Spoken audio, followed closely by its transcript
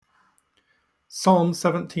Psalm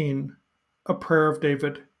 17, a prayer of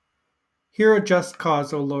David. Hear a just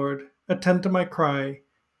cause, O Lord. Attend to my cry.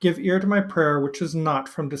 Give ear to my prayer, which is not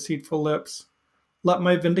from deceitful lips. Let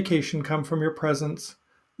my vindication come from your presence.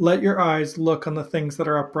 Let your eyes look on the things that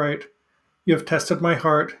are upright. You have tested my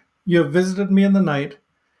heart. You have visited me in the night.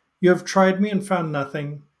 You have tried me and found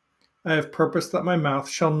nothing. I have purposed that my mouth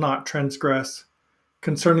shall not transgress.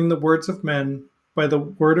 Concerning the words of men, by the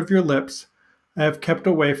word of your lips, I have kept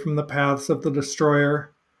away from the paths of the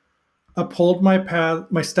destroyer. Uphold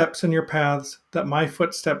my steps in your paths, that my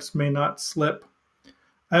footsteps may not slip.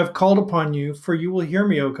 I have called upon you, for you will hear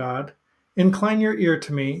me, O God. Incline your ear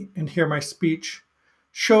to me and hear my speech.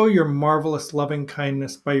 Show your marvelous loving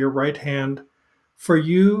kindness by your right hand, for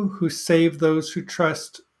you who save those who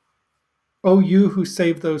trust, O you who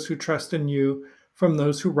save those who trust in you from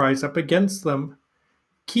those who rise up against them.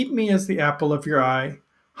 Keep me as the apple of your eye.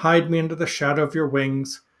 Hide me under the shadow of your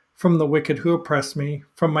wings, from the wicked who oppress me,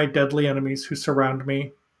 from my deadly enemies who surround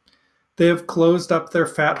me. They have closed up their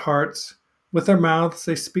fat hearts. With their mouths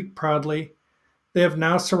they speak proudly. They have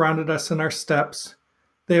now surrounded us in our steps.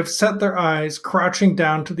 They have set their eyes, crouching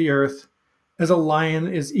down to the earth, as a lion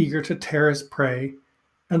is eager to tear his prey,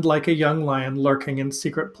 and like a young lion lurking in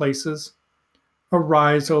secret places.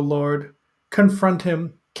 Arise, O Lord, confront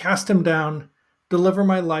him, cast him down. Deliver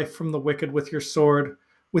my life from the wicked with your sword,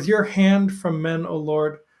 with your hand from men, O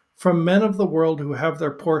Lord, from men of the world who have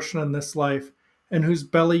their portion in this life, and whose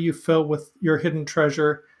belly you fill with your hidden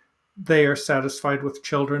treasure. They are satisfied with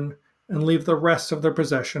children, and leave the rest of their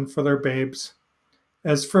possession for their babes.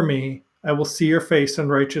 As for me, I will see your face in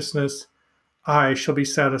righteousness. I shall be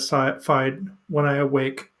satisfied when I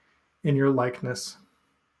awake in your likeness.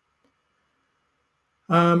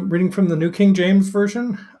 Reading from the New King James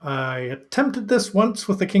Version. I attempted this once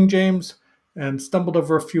with the King James and stumbled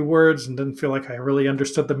over a few words and didn't feel like I really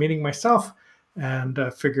understood the meaning myself, and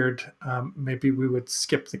figured maybe we would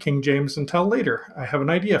skip the King James until later. I have an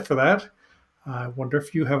idea for that. I wonder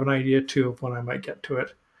if you have an idea too of when I might get to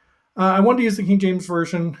it. I wanted to use the King James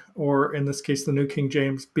Version, or in this case the New King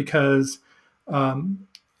James, because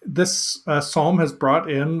this psalm has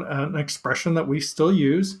brought in an expression that we still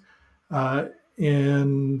use.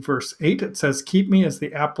 In verse 8, it says, "Keep me as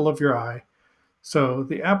the apple of your eye." So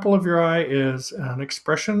the apple of your eye is an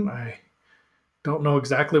expression. I don't know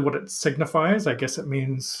exactly what it signifies. I guess it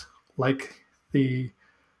means like the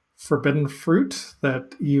forbidden fruit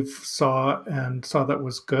that Eve saw and saw that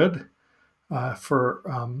was good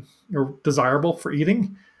or desirable for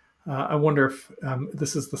eating. I wonder if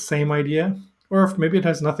this is the same idea, or if maybe it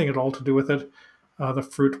has nothing at all to do with it. The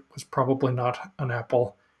fruit was probably not an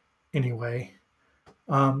apple anyway.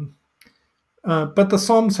 But the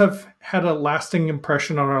Psalms have had a lasting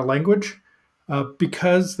impression on our language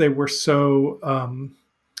because they were so,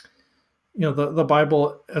 the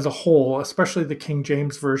Bible as a whole, especially the King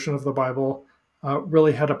James Version of the Bible,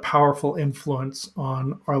 really had a powerful influence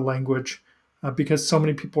on our language because so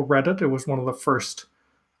many people read it. It was one of the first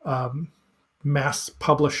mass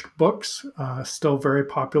published books, still very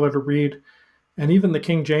popular to read. And even the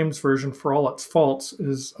King James Version, for all its faults,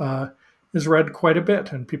 is read quite a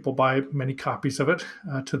bit, and people buy many copies of it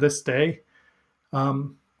to this day.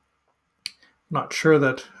 Not sure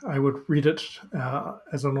that I would read it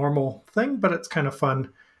as a normal thing, but it's kind of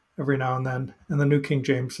fun every now and then. And the New King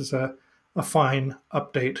James is a fine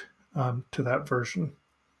update to that version.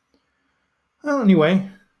 Well, anyway,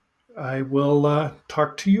 I will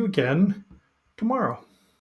talk to you again tomorrow.